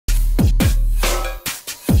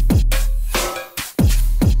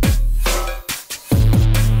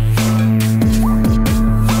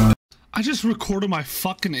just recorded my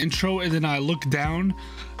fucking intro and then I looked down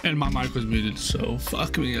and my mic was muted, so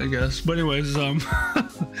fuck me, I guess. But anyways,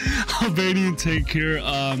 Albanian Take here.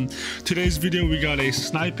 Today's video we got a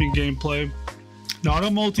sniping gameplay, not a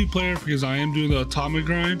multiplayer because I am doing the atomic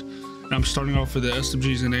grind and I'm starting off with the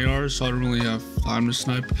SMGs and ARs, so I don't really have time to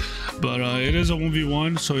snipe. But it is a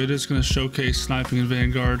 1v1, so it is going to showcase sniping in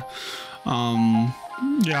Vanguard.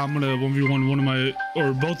 Yeah, I'm gonna 1v1 one of my,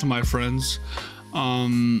 or both of my friends.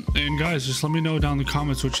 And guys, just let me know down in the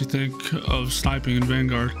comments what you think of sniping in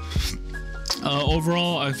Vanguard.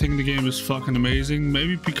 Overall, I think the game is fucking amazing.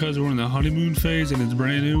 Maybe because we're in the honeymoon phase and it's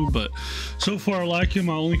brand new, but so far I like it.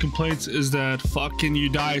 My only complaints is that fucking you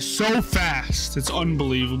die so fast. It's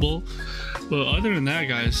unbelievable. But other than that,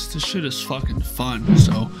 guys, this shit is fucking fun.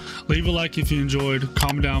 So leave a like if you enjoyed.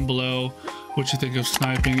 Comment down below what you think of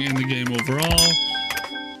sniping in the game overall.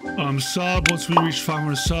 Sub, once we reach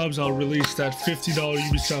 500 subs, I'll release that $50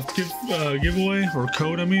 Ubisoft giveaway, or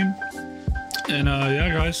code, I mean. And yeah,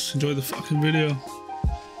 guys, enjoy the fucking video.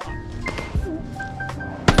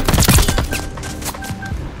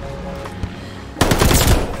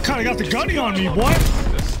 Kinda got the gunny on me, boy.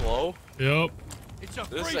 This slow? Yep.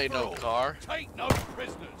 This ain't no car. Take no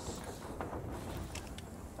prisoners.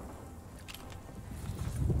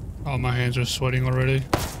 Oh, my hands are sweating already.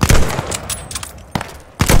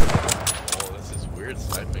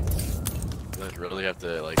 Sniping. You guys really have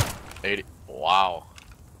to like 80. Wow.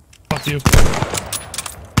 Fuck you.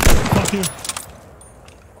 Fuck you.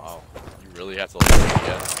 Wow. You really have to like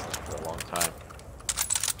ADS for a long time.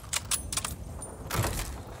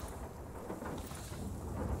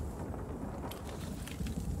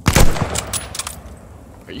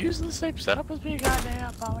 Are you using the same setup as me?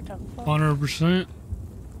 Goddamn. What the fuck? 100%.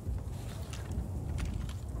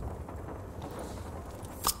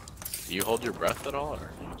 Do you hold your breath at all, or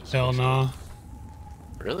do you just? Hell nah.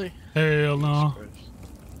 Really? Hell no.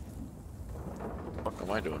 What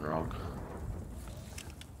am I doing wrong?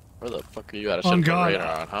 Where the fuck are you at? A On God,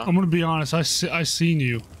 radar on, huh? I'm gonna be honest. I seen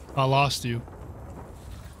you. I lost you.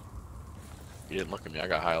 You didn't look at me. I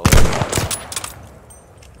got high alert.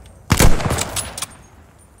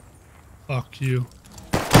 Fuck you.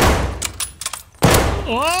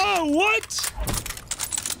 Oh, what?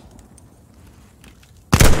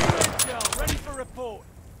 Ready for report.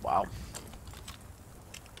 Wow.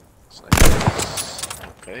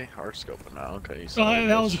 Okay, hard scoping now. Okay. So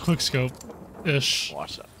That was a quick scope, ish.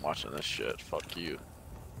 Watching this shit. Fuck you.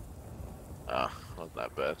 Ah, wasn't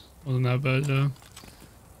that bad. Wasn't that bad, yeah.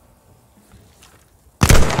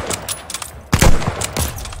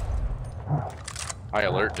 High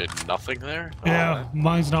alert did nothing there. Yeah,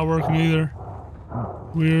 mine's not working either.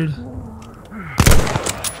 Weird.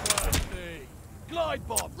 Glide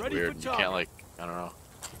bomb ready Weird. for You target. can't like. I don't know.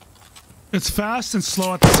 It's fast and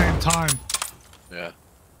slow at the same time. Yeah.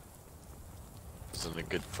 This isn't a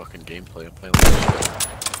good fucking gameplay. I'm playing like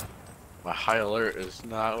shit. My high alert is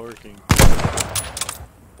not working.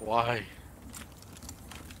 Why?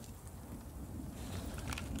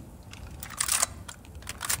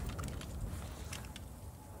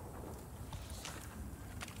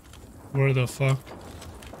 Where the fuck?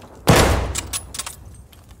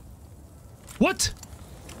 What?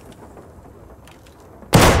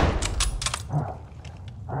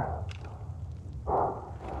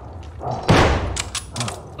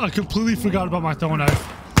 I completely forgot about my throwing knife.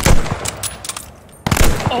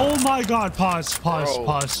 Oh my god, pause.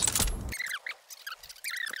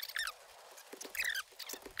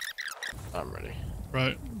 I'm ready.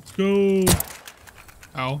 Right, let's go.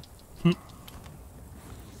 Ow.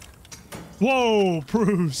 Whoa,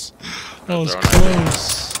 Bruce. That was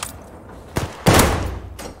close.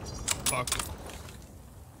 Fuck.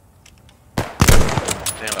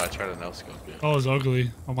 Damn it, I tried to no-scope you. That was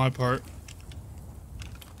ugly on my part.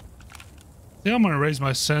 I think I'm gonna raise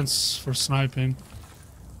my sense for sniping.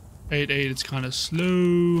 8-8, it's kind of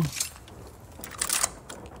slow.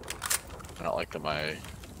 I don't like that my...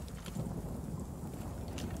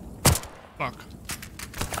 Fuck.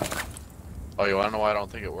 Oh, you wanna know why I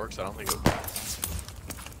don't think it works? I don't think it...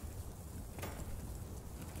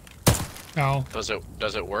 Ow.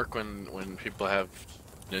 Does it work when people have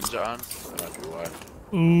ninja on? That might be why.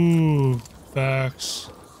 Ooh, facts.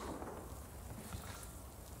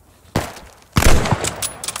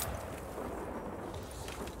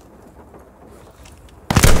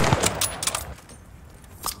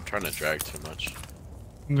 I'm trying to drag too much.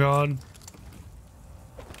 God.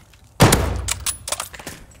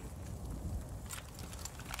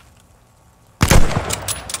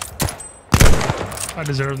 I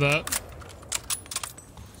deserve that.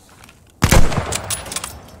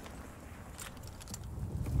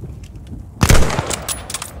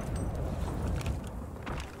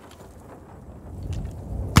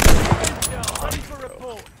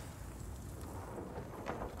 forward.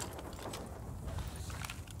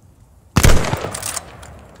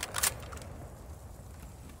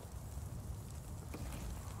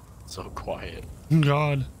 So quiet.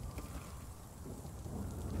 God.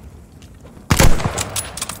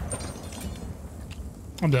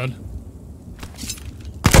 I'm dead.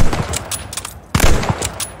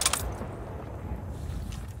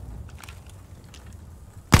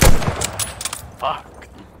 Fuck.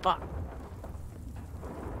 Fuck.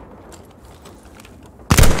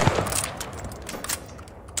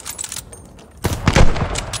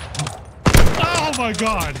 Oh my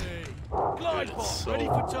God. Glide It's bomb so ready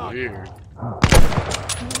for target. weird.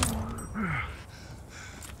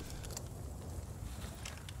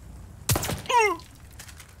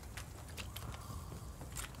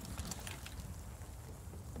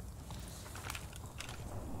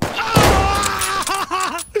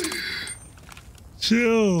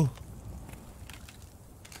 Chill.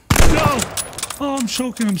 No. Oh, I'm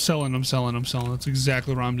choking. I'm selling. That's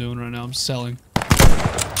exactly what I'm doing right now. I'm selling.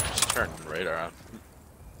 Just turn right around.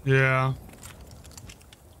 Yeah.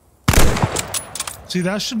 See,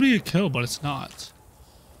 that should be a kill, but it's not.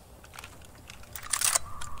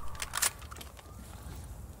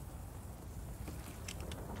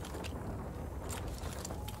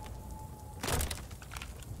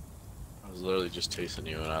 I was literally just chasing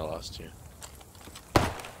you and I lost you.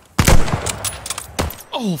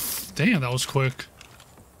 Oh, damn, that was quick.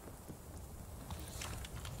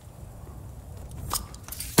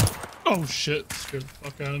 Oh shit, scared the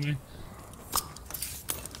fuck out of me.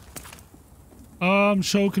 I'm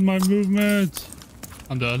choking my movement.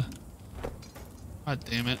 I'm dead. God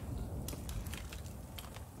damn it.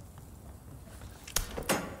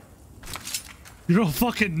 You're a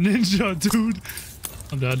fucking ninja, dude.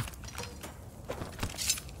 I'm dead.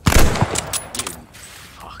 You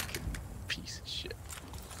fucking piece of shit.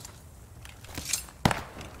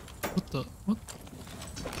 What the? What?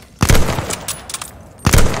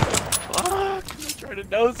 Fuck! I tried to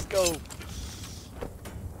no scope.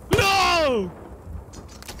 No!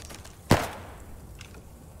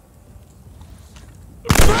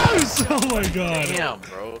 Bruce! Oh my God. Damn,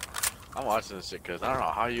 bro. I'm watching this shit because I don't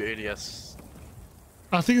know how you ADS.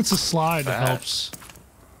 I think it's a slide that Bad. helps.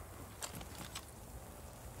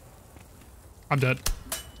 I'm dead.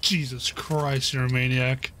 Jesus Christ, you're a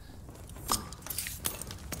maniac.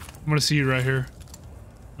 I'm gonna see you right here.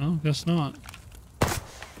 No, guess not.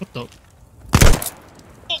 What the?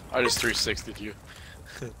 I just 360'd you.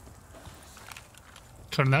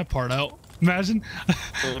 Cutting that part out. Imagine.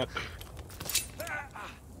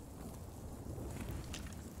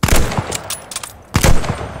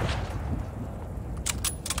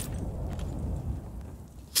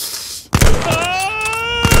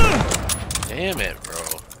 Damn it, bro.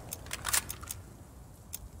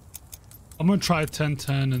 I'm gonna try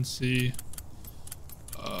 10-10 and see.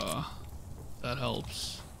 That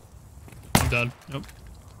helps. I'm dead. Yep.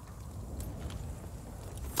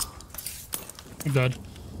 I'm dead.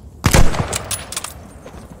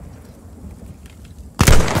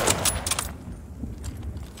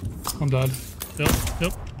 I'm dead. Yep.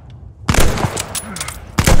 Yep.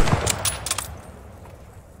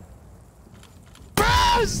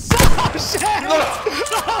 Oh shit!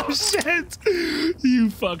 Oh shit! You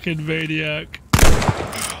fucking maniac!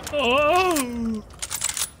 Oh!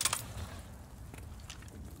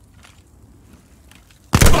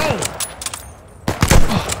 Oh!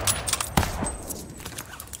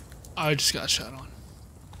 I just got shot on.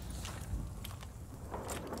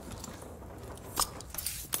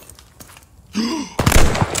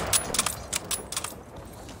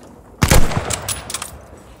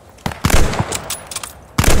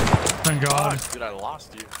 Thank God. Fuck, dude, I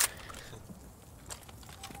lost you.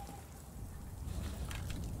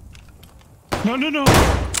 No, no, no.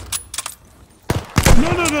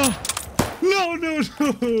 No, no, no. No, no,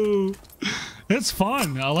 no. It's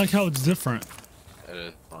fun. I like how it's different. It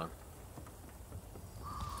is fun.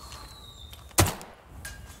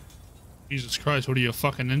 Jesus Christ, what are you, a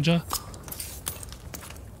fucking ninja?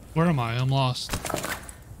 Where am I? I'm lost.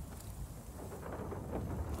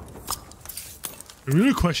 The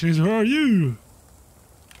real question is, where are you?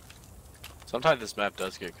 Sometimes this map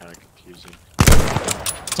does get kind of confusing.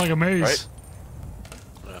 It's like a maze. Right?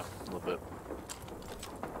 Yeah, a little bit.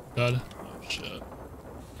 God. Oh, shit.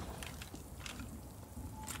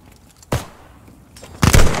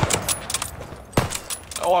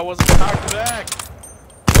 Oh, I wasn't knocked back.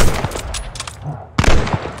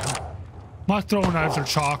 My throwing knives are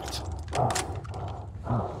chalked.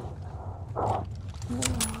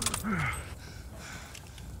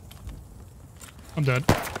 I'm dead.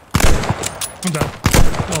 I'm dead.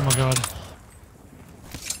 Oh my god.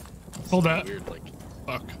 Hold that. Weird, like.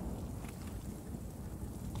 Fuck.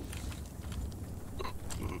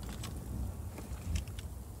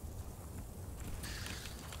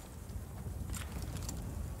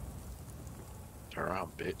 Turn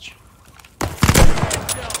around, bitch.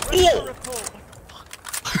 Ready for report.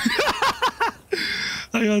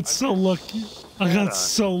 I got so lucky. I got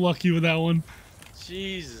so lucky with that one.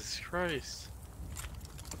 Jesus Christ.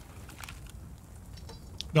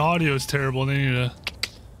 The audio is terrible. They need to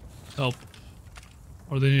help.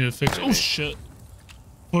 Or they need to fix it. Oh shit.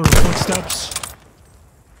 What are footsteps?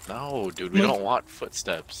 No, dude, we don't want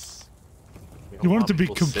footsteps. You want it to be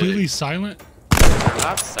completely silent? They're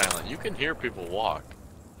not silent. You can hear people walk.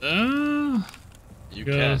 You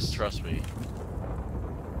can, trust me.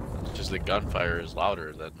 It's just the gunfire is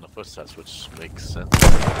louder than the footsteps, which makes sense.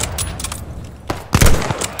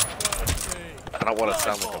 I don't want to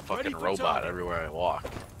sound like a fucking robot everywhere I walk.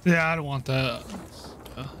 Yeah, I don't want that.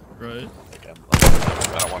 Right. Like I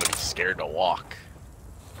don't want to be scared to walk.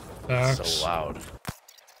 Facts. It's so loud.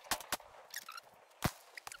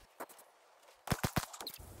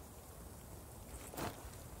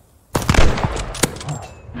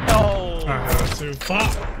 No. I have to.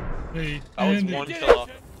 Fuck. Hey, That was Andy. one kill off.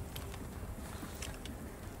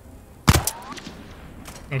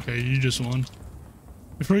 Okay, you just won.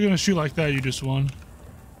 If we're gonna shoot like that, you just won.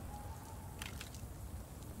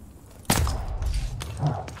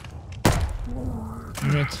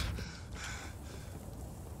 Damn it.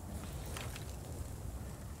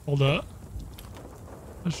 Hold up.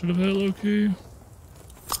 I should have hit low key.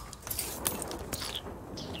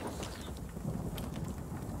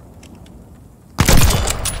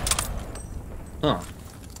 Huh.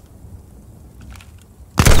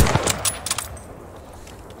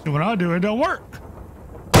 And when I do, it don't work.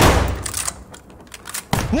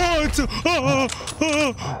 What?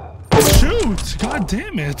 Shoot! God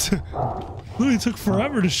damn it! Literally took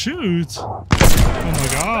forever to shoot. Oh my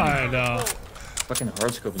god. Fucking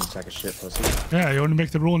hardscope in the sack of shit, pussy. Yeah, you want to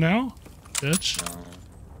make the rule now, bitch?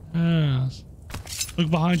 No. Yes. Look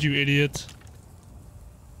behind you, idiot.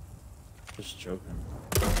 Just joking.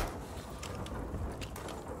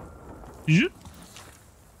 You?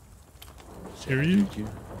 Serious?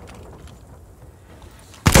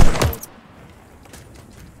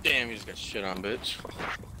 Damn, you just got shit on, bitch.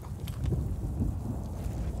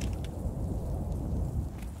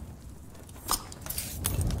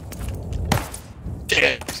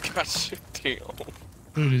 Damn, he's got shit down.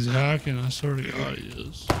 Dude, he's hacking. I swear to God, he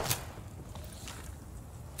is.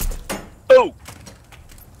 Oh!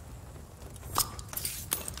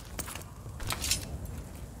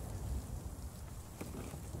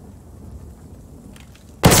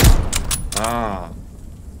 Ah.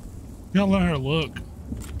 You gotta let her look.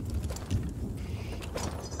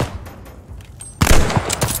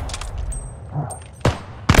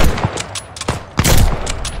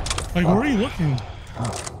 Like, where are you looking?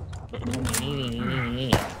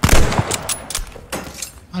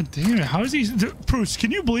 God damn it. How is he? Bruce, can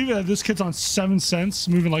you believe it that this kid's on 7 cents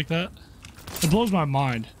moving like that? It blows my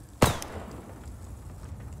mind.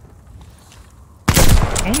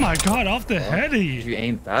 Oh my god, off the heady. You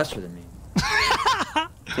aim faster than me.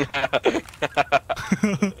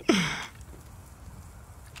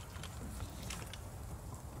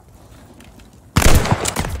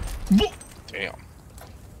 Damn.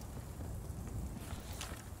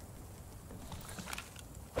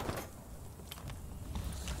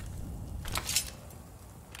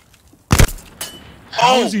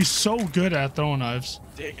 How is he so good at throwing knives?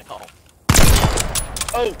 Damn.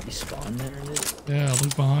 Oh! You spawned there, dude? Yeah,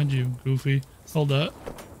 look behind you, Goofy. Hold up.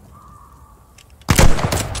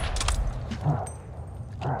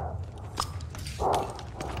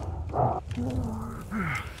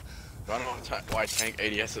 I don't know why Tank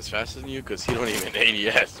ADS is faster than you, because he don't even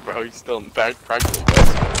ADS, bro. He's still in fact practically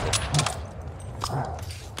faster.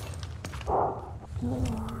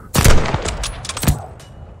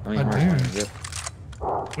 I mean, damn. yep.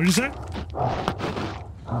 What'd you say?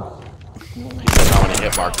 He said, how many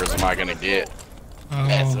hit markers am I gonna get?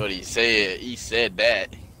 That's Oh, what he said. He said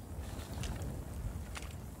that.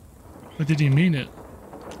 but did he mean it?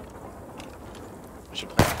 We should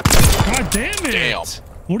play. God damn it! Damn.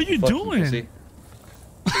 What are you Fuck you, doing? pussy.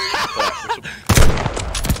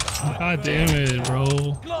 God damn it, bro.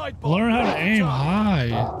 Glide bomb. Learn how to ready aim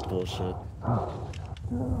target. high. Bullshit.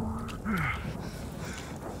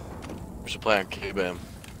 We should play on K-Bam.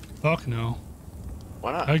 Fuck no.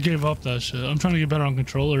 Why not? I gave up that shit. I'm trying to get better on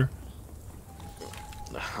controller.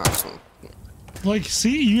 Like,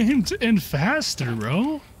 see, you aimed in faster,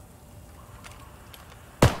 bro.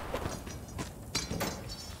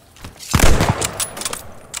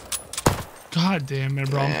 God damn it,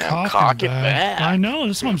 bro. Damn, I'm cock cocking it back. back. I know,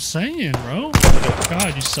 that's what I'm saying, bro.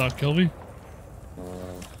 God, you suck, Kilby.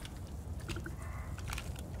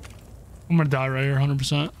 I'm gonna die right here,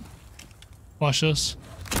 100%. Watch this.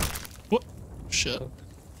 What? Shit.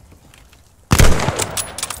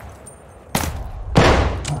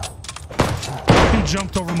 He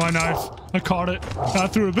jumped over my knife. I caught it. I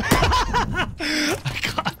threw it back. I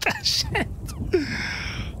caught that shit.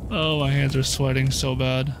 Oh, my hands are sweating so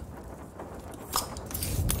bad.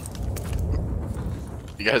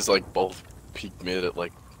 You guys like both peek mid at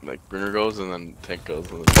like Brunner goes and then Tank goes.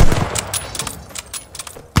 And then...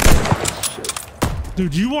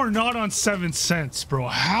 Dude, you are not on 7 cents, bro.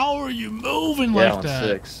 How are you moving like that?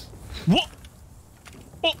 6. What?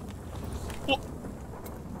 What? What?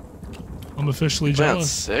 I'm officially You're on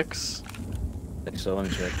jealous. 6? I think so. Let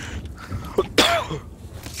me check.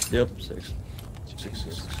 Yep, 6. 6.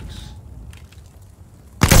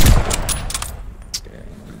 Okay.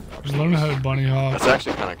 Just learn how to bunny hop. That's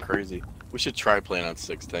actually kind of crazy. We should try playing on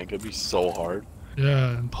 6 Tank. It'd be so hard.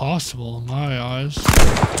 Yeah, impossible in my eyes.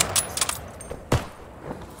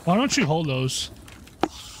 Why don't you hold those?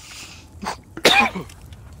 Get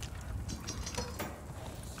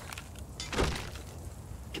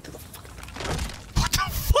to the fuck. What the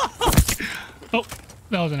fuck? Oh,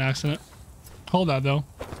 that was an accident. Hold that though.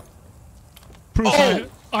 Proof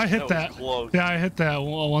I hit that. Close. Yeah, I hit that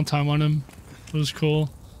one time on him. It was cool.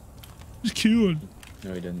 It was cute.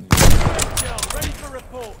 No, he didn't. Down, ready for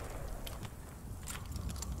report.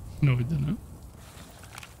 No, he didn't.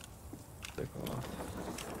 Took off.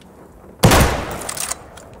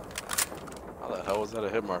 How the hell was that a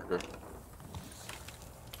hit marker?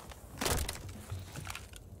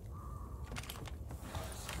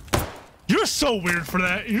 You're so weird for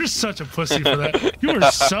that. You're such a pussy for that. You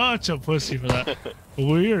are such a pussy for that.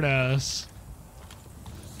 Weird ass.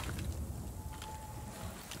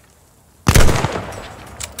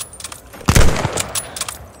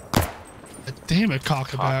 Damn it,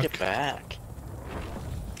 cock it Cock back. it back.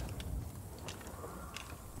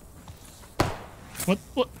 What?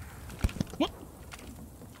 What? What?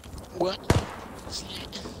 What?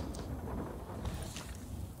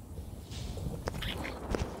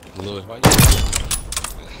 Lewis, why you?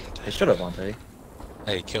 Hey, shut up, Monte.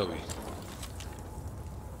 Hey, kill me.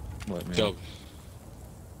 What, man? Kill me.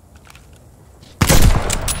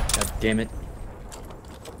 God damn it.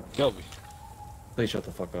 Kill me. Please shut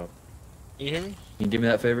the fuck up. You hear me? Can you do me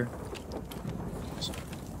that favor?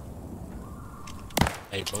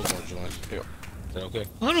 Hey, both more join. Here. Is that okay?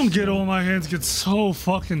 I don't get all my hands get so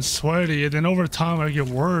fucking sweaty, and then over time I get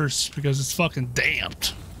worse because it's fucking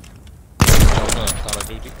damped. Call of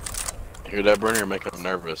Duty. Hear that, Brunner? You're making him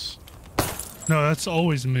nervous. No, that's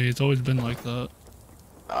always me. It's always been like that.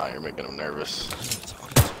 Ah, you're making him nervous.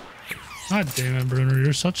 God damn it, Bruner.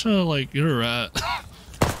 You're such a, like, you're a rat.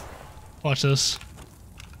 Watch this.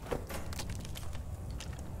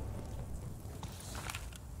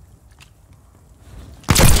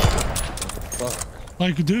 Fuck.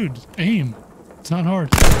 Like, dude, aim. It's not hard.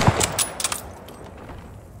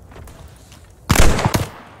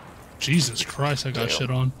 Jesus Christ, I got shit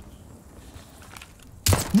on.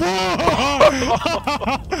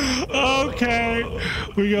 Okay.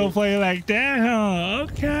 We gonna play like that, huh?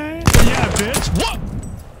 Okay. Yeah, bitch. What?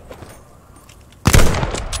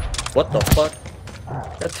 What the fuck?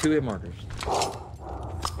 That's 2 hit markers.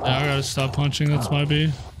 Yeah, I gotta stop punching. That's my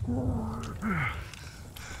B.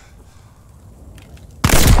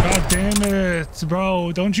 God damn it,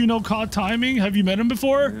 bro. Don't you know COD timing? Have you met him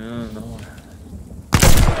before? No, no.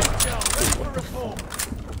 Down, ready for report.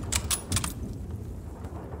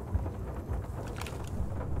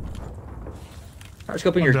 Hard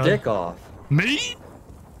scoping your done. dick off. Me?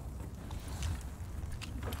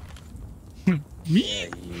 Me? Yeah,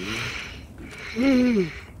 you.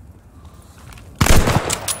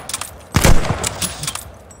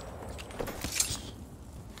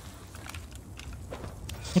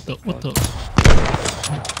 What the? What the?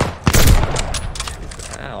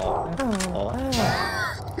 Ow. Ow.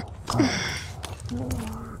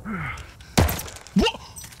 What?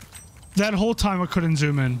 That whole time I couldn't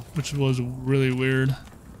zoom in, which was really weird.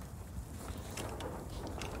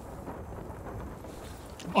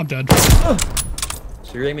 I'm dead.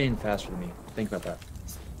 So you're aiming faster than me. Think about that.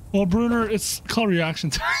 Well, Bruner, it's called reaction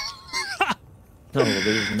time. No,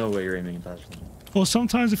 there's no way you're aiming faster than me. Well,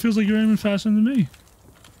 sometimes it feels like you're aiming faster than me.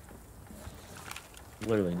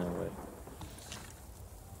 Literally no way.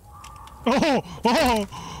 Oh! Oh!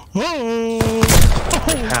 Oh!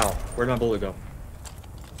 How? Where'd my bullet go?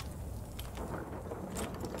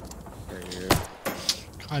 Right here.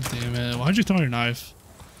 God damn it. Why'd you throw your knife?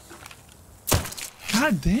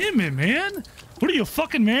 God damn it, man. What are you, a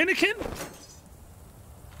fucking mannequin?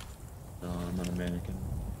 No, I'm not a mannequin.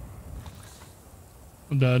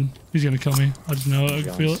 I'm dead. He's gonna kill me. I just know it. I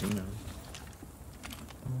can feel it.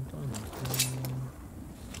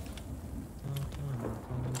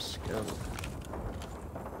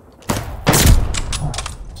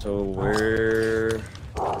 So where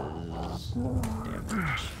is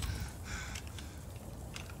damage?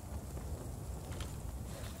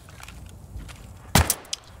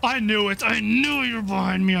 I knew it. I knew you were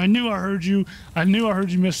behind me. I knew I heard you. I knew I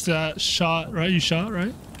heard you miss that shot, right? You shot,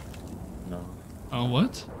 right? No. Oh,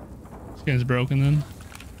 what? This guy's broken then.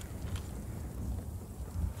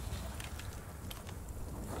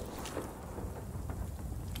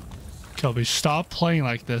 Kelby, stop playing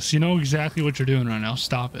like this. You know exactly what you're doing right now.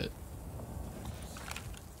 Stop it.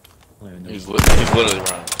 He's literally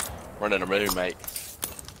running a move, mate.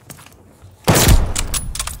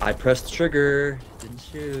 I pressed the trigger. Didn't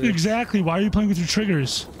shoot. Exactly. Why are you playing with your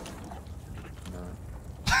triggers?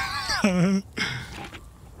 No.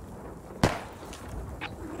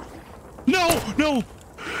 No!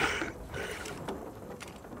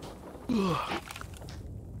 No!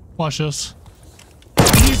 Watch this.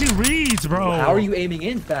 Easy reads, bro. How are you aiming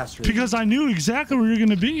in faster? Because I knew exactly where you're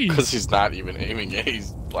gonna be. Because he's not even aiming it.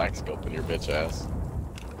 He's black scoping your bitch ass.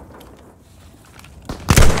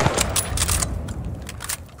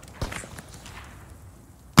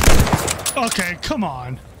 Okay, come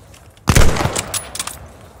on.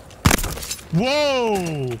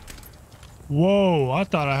 Whoa! Whoa, I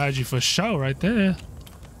thought I had you for show right there.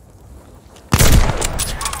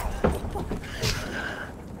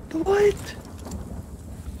 What?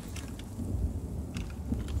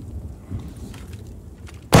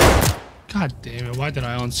 God damn it, why did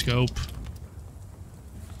I on scope?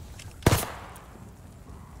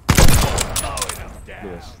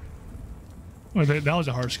 Yes. Well, that was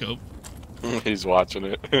a hard scope. He's watching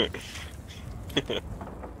it.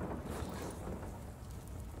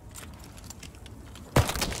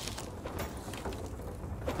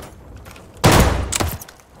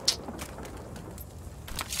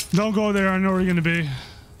 Don't go there, I know where you're gonna be.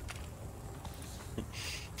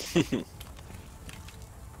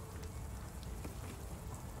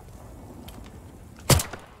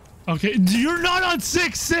 Okay, you're not on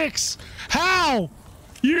 6-6! How?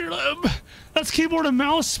 You're that's keyboard and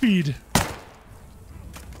mouse speed.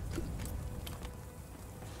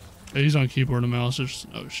 He's on keyboard and mouse, there's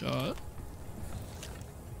no shot.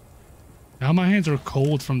 Now my hands are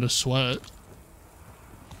cold from the sweat.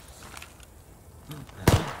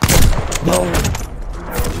 No.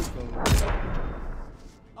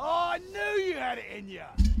 Oh, I knew you had it in you.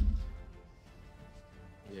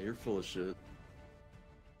 Yeah, you're full of shit.